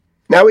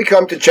Now we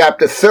come to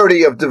chapter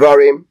 30 of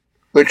Devarim,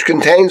 which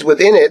contains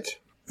within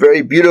it a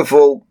very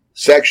beautiful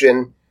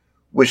section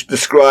which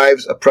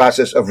describes a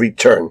process of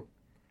return.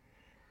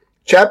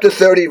 Chapter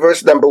 30,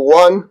 verse number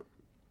 1,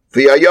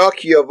 V'yaya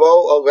ki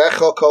yavo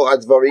alecha kol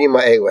hadvarim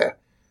ha'eleh.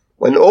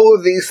 When all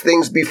of these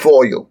things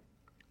befall you,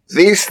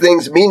 these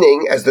things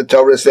meaning, as the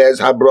Torah says,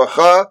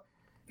 habracha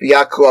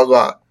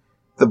v'yaklala,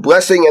 the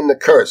blessing and the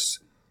curse,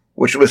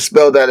 which was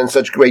spelled out in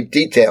such great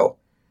detail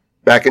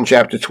back in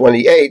chapter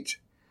 28,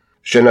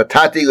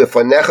 shenatati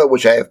lefanecha,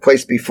 which I have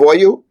placed before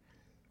you,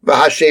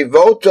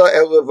 v'hashevota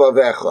el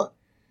levavecha,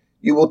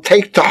 you will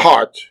take to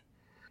heart,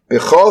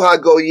 b'chol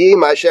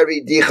hagoyim asher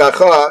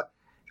yidichacha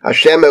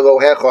Hashem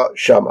Elohecha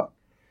shama.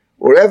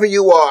 Wherever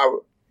you are,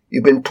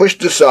 you've been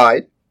pushed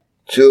aside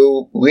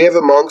to dwell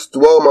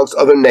amongst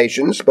other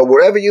nations, but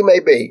wherever you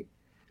may be,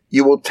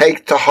 you will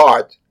take to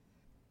heart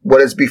what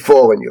has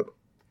befallen you.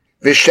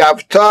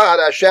 V'shavta ad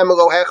Hashem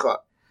Elohecha,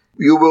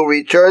 you will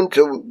return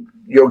to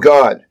your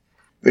God.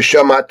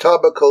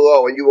 V'shamata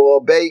b'kolo, and you will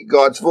obey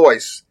God's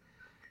voice.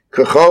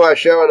 K'chol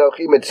asher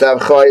anochi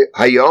mitzavcha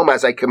hayom,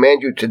 as I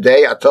command you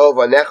today, atov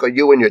anecha,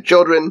 you and your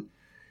children,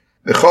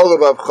 v'chol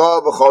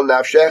levavcha v'chol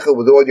nafshecha,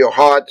 with all your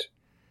heart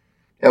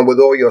and with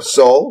all your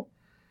soul.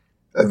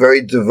 A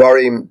very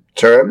Devarim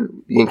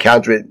term. You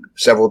encounter it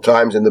several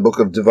times in the book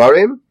of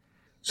Devarim.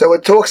 So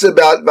it talks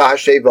about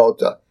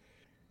v'hashevota.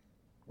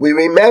 We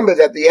remember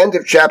that at the end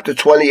of chapter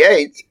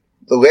 28,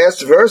 the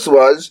last verse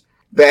was,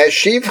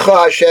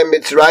 v'heshivcha Hashem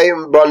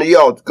mitzrayim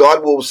baniyot,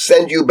 God will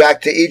send you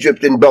back to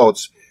Egypt in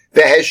boats.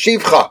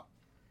 V'heshivcha,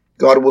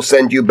 God will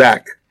send you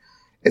back.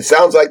 It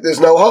sounds like there's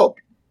no hope.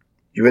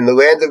 You're in the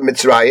land of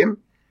Mitzrayim.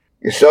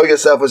 You sell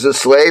yourself as a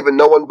slave and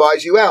no one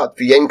buys you out.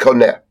 V'yen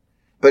koneh.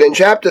 But in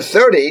chapter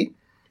 30,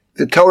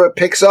 the Torah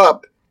picks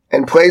up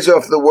and plays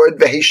off the word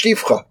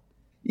v'heshivcha.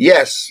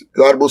 Yes,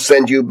 God will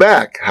send you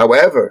back.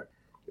 However,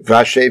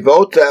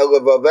 v'hashevota el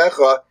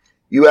levavecha,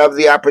 you have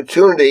the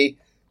opportunity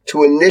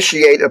to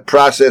initiate a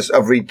process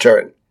of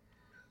return.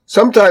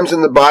 Sometimes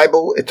in the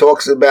Bible, it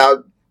talks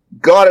about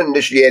God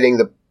initiating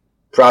the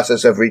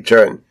process of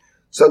return.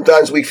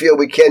 Sometimes we feel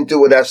we can't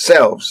do it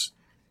ourselves.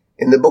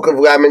 In the book of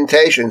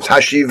Lamentations,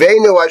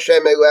 Hashivenu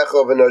Hashem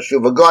elecha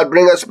v'noshuva, God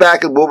bring us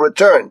back and we'll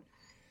return.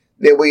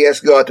 There we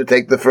ask God to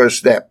take the first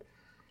step.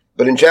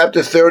 But in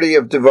chapter 30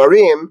 of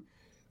Devarim,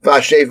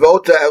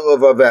 V'ashevota el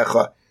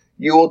levavecha,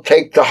 you will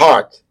take to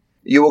heart,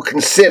 you will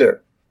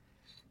consider.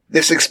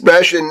 This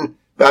expression,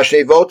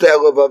 V'ashevota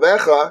el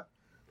levavecha,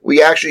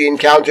 we actually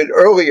encountered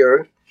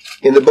earlier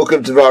in the book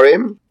of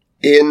Devarim,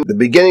 in the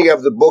beginning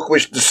of the book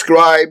which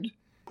described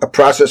a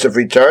process of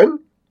return.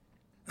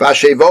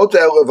 V'ashevota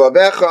el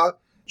levavecha,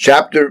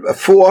 chapter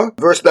 4,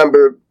 verse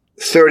number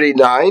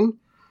 39.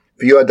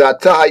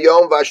 V'yodata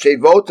hayom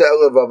v'ashevota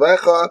el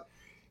levavecha,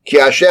 ki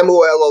Hashem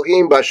hu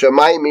Elohim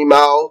b'shamayim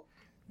mimal,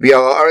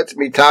 v'al haaretz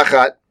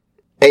mitachat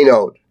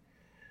einod.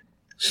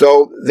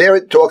 So there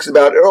it talks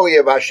about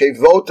earlier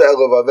v'ashevota el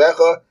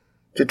levavecha,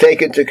 to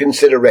take into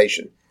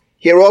consideration.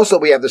 Here also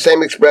we have the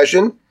same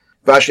expression,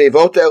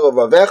 v'ashevota el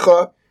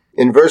levavecha,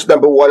 in verse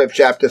number 1 of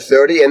chapter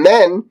 30, and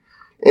then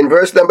in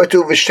verse number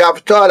 2,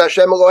 v'shavta ad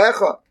Hashem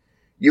Elohecha,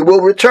 you will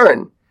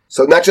return.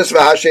 So not just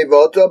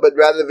v'hashevota, but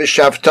rather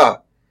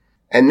v'shavta.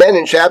 And then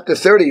in chapter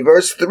 30,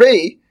 verse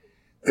 3,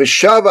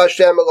 v'shav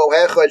Hashem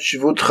Elohecha et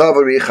shvutcha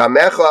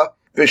v'richamecha,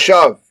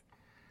 v'shav,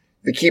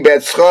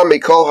 v'kibetzcha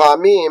mikol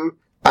ha'amim,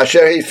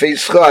 asher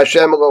hifizcha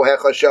Hashem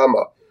Elohecha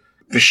shama.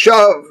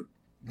 V'shav,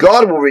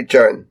 God will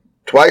return.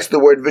 Twice the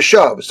word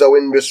v'shav. So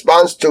in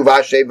response to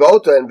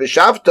v'hashevota and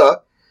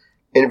v'shavta,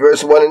 in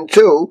verse 1 and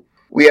 2,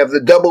 we have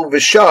the double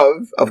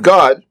vishav of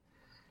God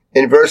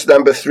in verse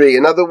number 3.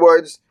 In other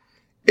words,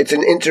 it's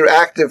an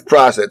interactive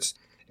process.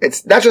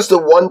 It's not just a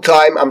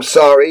one-time, I'm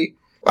sorry,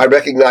 I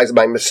recognize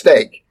my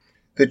mistake.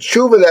 The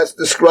tshuva that's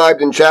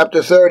described in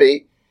chapter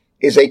 30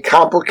 is a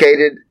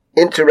complicated,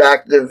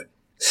 interactive,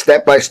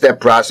 step-by-step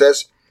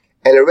process.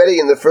 And already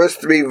in the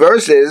first 3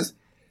 verses,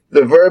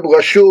 the verb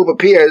lashuv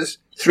appears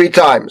 3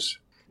 times.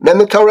 Then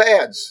the Torah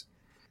adds,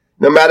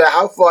 no matter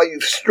how far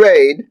you've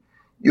strayed,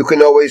 you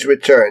can always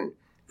return.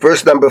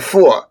 Verse number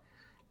 4,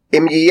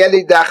 Im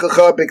yiyeli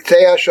dachacha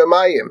b'ktei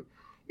hashamayim,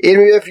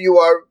 even if you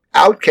are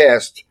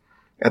outcast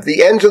at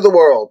the ends of the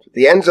world,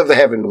 the ends of the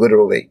heaven,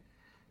 literally.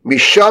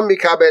 Misham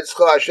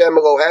yikabetzcha Hashem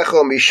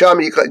Elohecha,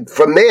 Misham,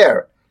 from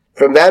there,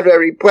 from that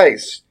very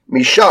place,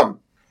 Misham,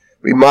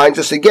 reminds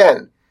us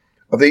again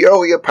of the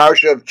earlier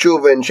parsha of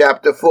Tshuva in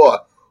chapter 4,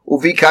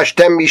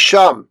 Uvikashtem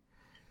Misham,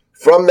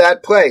 from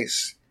that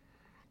place,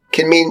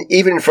 can mean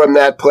even from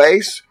that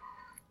place,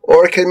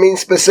 or it can mean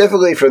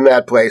specifically from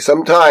that place.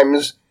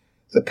 Sometimes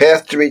the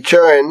path to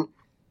return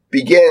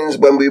begins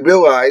when we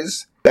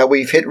realize that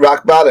we've hit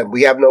rock bottom.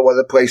 We have no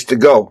other place to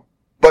go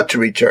but to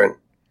return.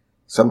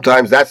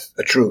 Sometimes that's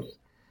a truth.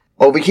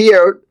 Over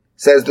here,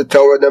 says the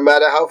Torah, no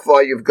matter how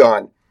far you've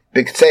gone.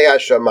 B'ktei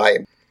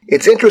hashamayim.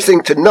 It's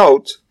interesting to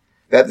note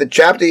that the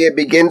chapter here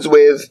begins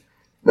with,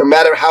 no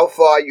matter how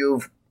far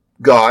you've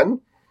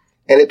gone,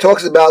 and it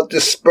talks about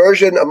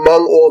dispersion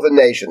among all the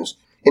nations.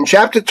 In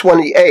chapter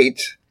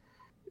 28,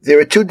 there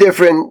are 2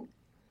 different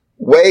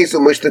ways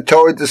in which the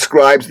Torah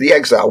describes the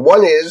exile.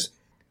 One is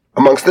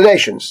amongst the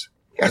nations,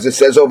 as it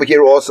says over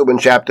here also in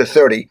chapter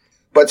 30.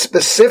 But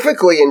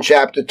specifically in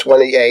chapter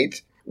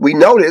 28, we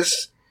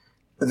notice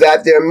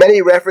that there are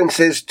many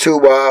references to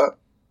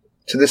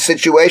the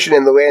situation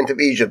in the land of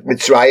Egypt,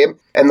 Mitzrayim,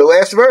 and the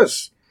last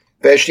verse,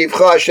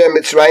 V'eshivcha Hashem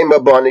Mitzrayim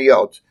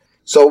Abaniyot.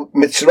 So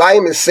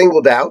Mitzrayim is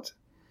singled out,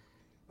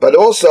 but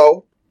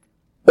also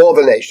all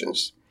the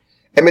nations.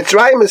 And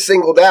Mitzrayim is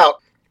singled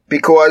out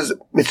because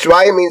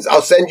Mitzrayim means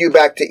I'll send you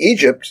back to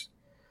Egypt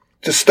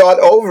to start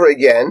over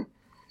again,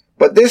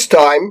 but this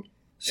time,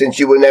 since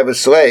you were never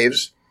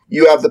slaves,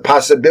 you have the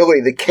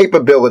possibility, the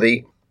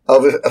capability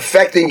of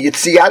affecting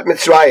Yetziat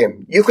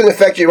Mitzrayim. You can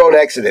affect your own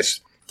exodus.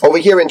 Over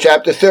here in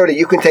chapter 30,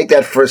 you can take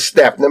that first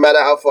step, no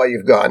matter how far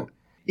you've gone,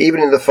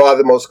 even in the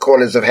farthermost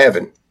corners of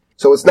heaven.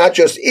 So it's not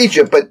just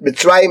Egypt, but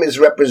Mitzrayim is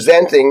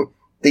representing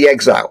the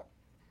exile.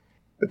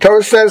 The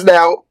Torah says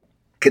now,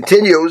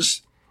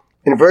 continues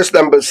in verse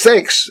number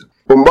 6,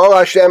 Umar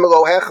Hashem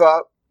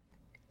Elohecha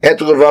et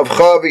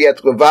levavcha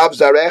v'et levav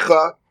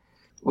zarecha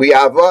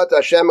li'avat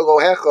Hashem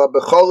Elohecha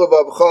b'chol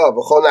levavcha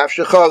v'chol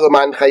nafshecha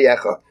l'man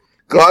chayecha.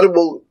 God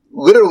will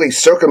literally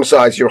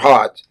circumcise your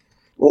heart,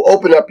 will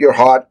open up your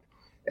heart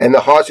and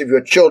the hearts of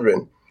your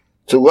children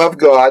to love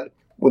God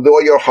with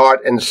all your heart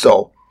and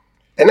soul.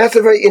 And that's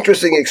a very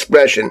interesting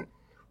expression.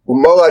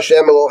 Umar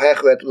Hashem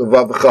Elohecha et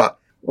levavcha.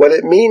 What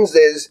it means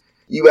is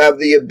you have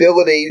the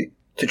ability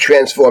to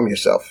transform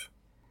yourself.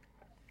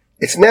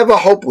 It's never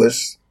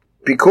hopeless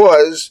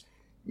because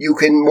you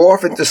can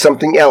morph into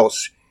something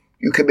else.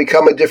 You can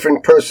become a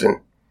different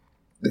person.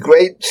 The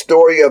great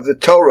story of the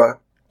Torah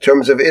in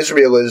terms of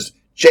Israel is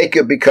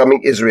Jacob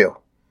becoming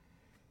Israel.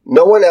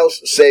 No one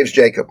else saves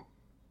Jacob.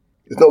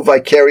 There's no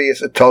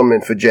vicarious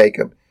atonement for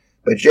Jacob.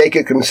 But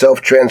Jacob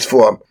himself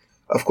transformed.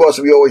 Of course,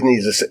 we always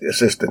need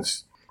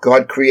assistance.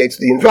 God creates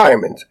the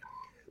environment.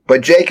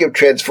 But Jacob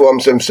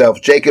transforms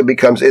himself. Jacob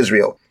becomes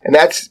Israel. And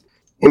that's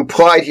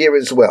implied here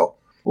as well.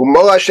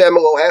 God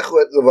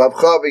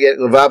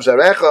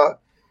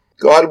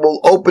will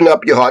open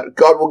up your heart.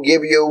 God will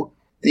give you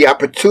the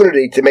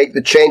opportunity to make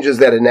the changes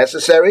that are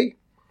necessary.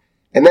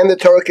 And then the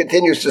Torah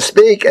continues to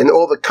speak, and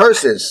all the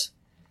curses,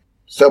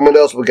 someone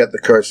else will get the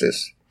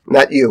curses,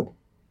 not you.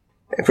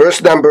 In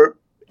verse number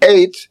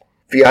 8,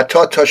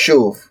 V'yatot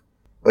tashuv,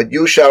 but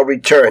you shall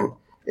return.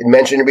 It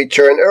mentioned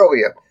return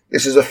earlier.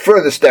 This is a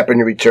further step in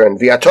return.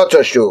 V'yatot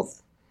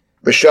tashuv,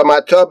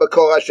 v'shamata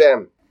b'kol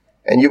Hashem,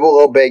 and you will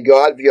obey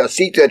God.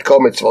 V'yasita et kol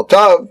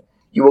mitzvotav,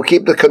 you will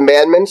keep the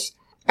commandments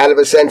out of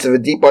a sense of a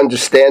deep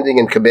understanding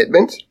and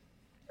commitment,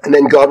 and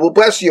then God will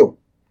bless you.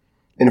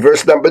 In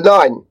verse number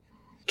 9,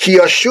 Ki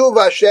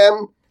yashuv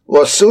Hashem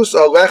lasus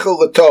alecha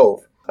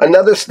l'tov.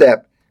 Another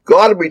step.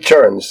 God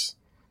returns.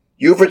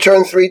 You've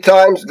returned 3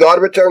 times.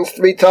 God returns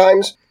 3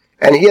 times.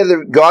 And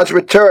here God's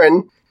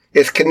return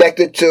is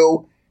connected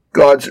to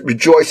God's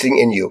rejoicing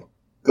in you.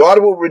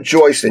 God will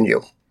rejoice in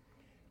you.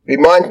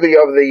 Reminds me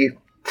of the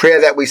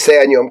prayer that we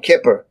say on Yom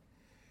Kippur.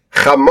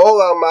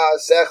 Chamol al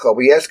ma'asecha.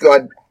 We ask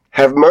God,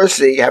 have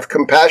mercy, have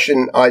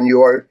compassion on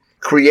your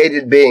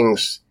created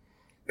beings.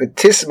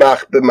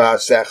 V'tismach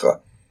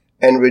b'ma'asecha.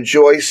 And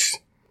rejoice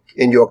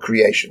in your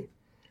creation.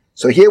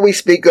 So here we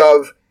speak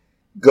of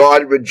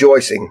God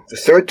rejoicing. The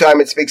third time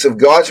it speaks of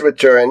God's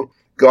return,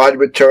 God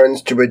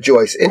returns to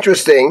rejoice.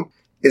 Interesting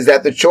is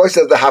that the choice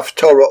of the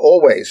Haftorah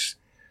always,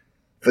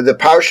 for the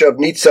Parsha of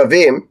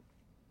Nitzavim,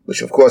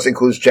 which of course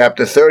includes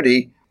chapter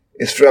 30,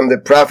 is from the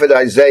prophet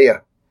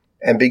Isaiah,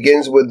 and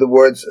begins with the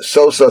words,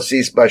 So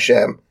sasis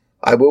b'Hashem,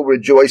 I will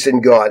rejoice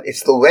in God.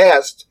 It's the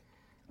last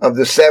of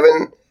the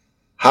 7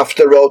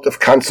 Haftarot of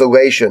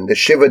consolation, the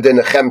Shiva de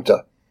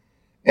Nechemta.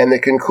 And the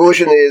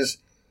conclusion is,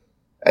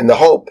 and the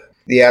hope,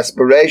 the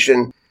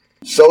aspiration,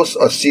 Sos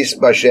Osis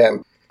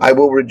B'Hashem, I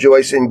will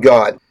rejoice in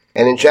God.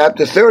 And in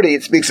chapter 30,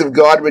 it speaks of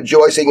God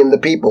rejoicing in the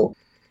people.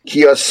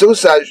 Ki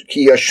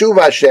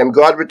Yashuv Hashem,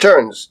 God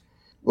returns.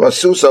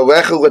 Lasus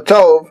Alecha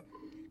L'Tov,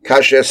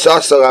 Kasher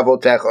Sasa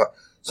Avotecha.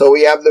 So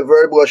we have the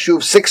verb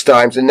Lashuv 6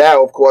 times, and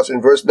now, of course,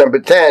 in verse number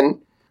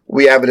 10,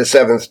 we have it a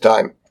 7th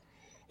time.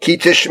 Ki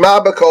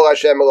Tishma B'Kol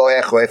Hashem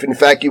Elohecha, if in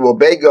fact you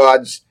obey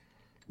God's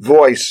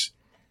voice,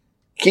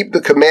 keep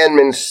the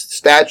commandments,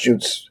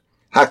 statutes,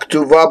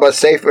 Haktuva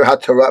B'Sefer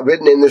HaTorah,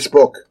 written in this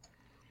book.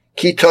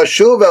 Ki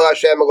Toshuv El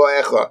Hashem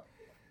Elohecha,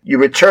 you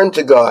return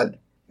to God,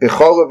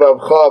 B'chol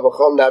levavcha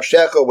v'chol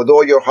nafshecha, with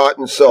all your heart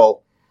and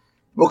soul.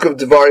 Book of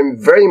Devarim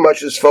very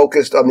much is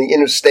focused on the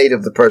inner state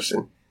of the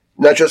person,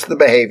 not just the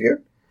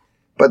behavior,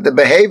 but the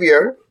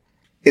behavior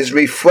is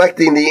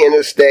reflecting the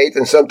inner state,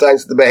 and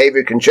sometimes the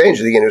behavior can change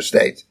the inner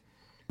state.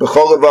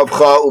 B'chol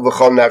levavcha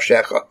u'v'chol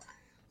nafshecha.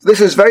 This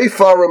is very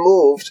far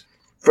removed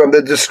from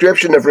the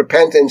description of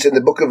repentance in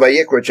the book of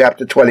Vayikra,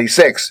 chapter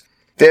 26.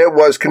 There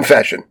was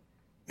confession.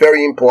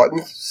 Very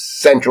important,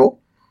 central,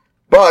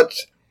 but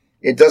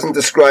it doesn't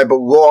describe a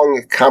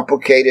long,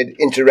 complicated,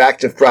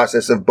 interactive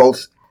process of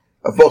both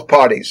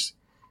parties.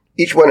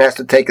 Each one has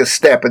to take a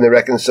step in the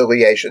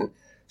reconciliation.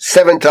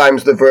 7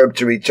 times the verb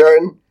to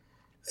return,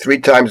 3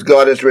 times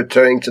God is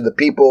returning to the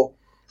people,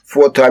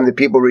 4th time the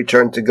people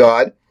return to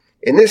God.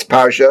 In this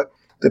parsha,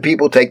 the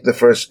people take the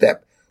first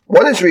step.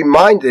 One is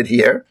reminded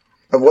here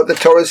of what the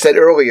Torah said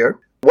earlier.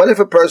 What if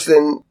a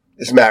person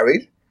is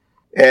married,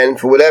 and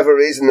for whatever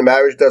reason the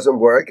marriage doesn't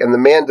work, and the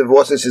man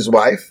divorces his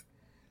wife,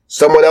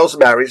 someone else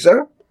marries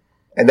her,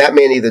 and that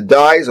man either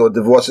dies or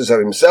divorces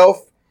her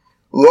himself?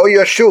 Lo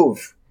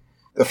yashuv.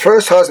 The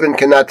first husband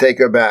cannot take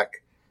her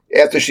back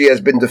after she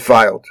has been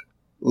defiled.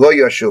 Lo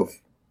yashuv.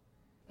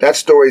 That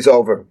story's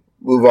over.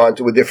 Move on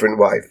to a different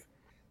wife.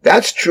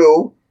 That's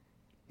true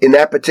in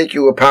that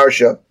particular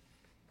parsha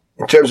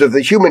in terms of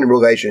the human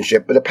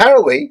relationship, but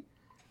apparently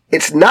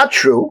it's not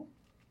true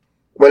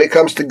when it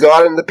comes to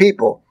God and the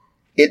people.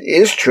 It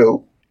is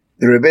true.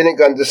 The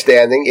rabbinic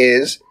understanding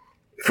is,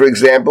 for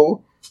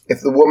example,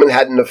 if the woman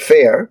had an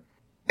affair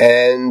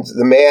and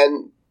the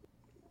man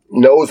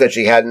knows that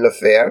she had an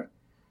affair,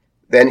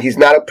 then he's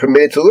not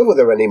permitted to live with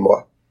her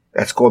anymore.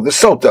 That's called the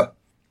sota.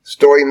 The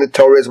story in the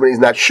Torah is when he's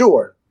not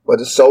sure, but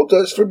the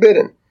sota is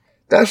forbidden.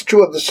 That's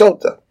true of the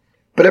sota.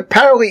 But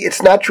apparently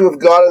it's not true of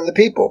God and the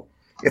people.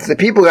 If the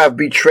people have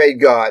betrayed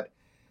God,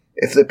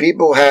 if the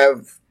people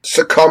have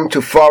succumbed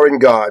to foreign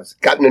gods,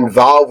 gotten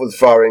involved with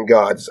foreign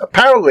gods,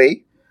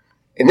 apparently,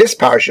 in this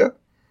parsha,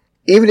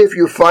 even if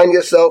you find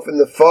yourself in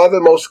the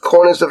farthermost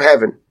corners of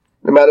heaven,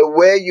 no matter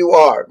where you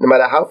are, no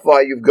matter how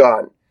far you've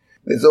gone,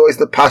 there's always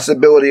the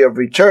possibility of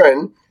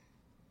return.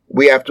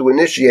 We have to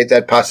initiate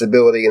that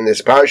possibility in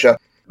this parsha.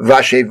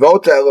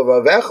 Vashevota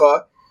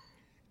elavavecha,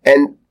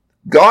 and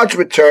God's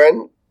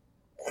return,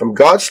 from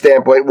God's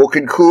standpoint, will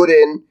conclude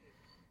in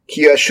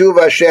Ki yashuv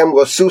Hashem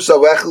lasus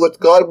alecha,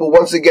 God will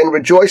once again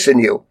rejoice in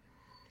you.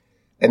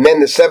 And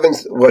then the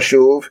 7th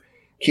Lashuv,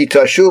 Ki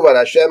tashuv ad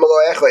Hashem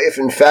Elohecha, if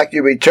in fact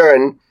you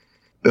return,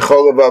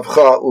 b'chol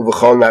levavcha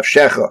u'v'chol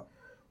nafshecha,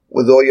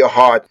 with all your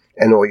heart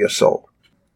and all your soul.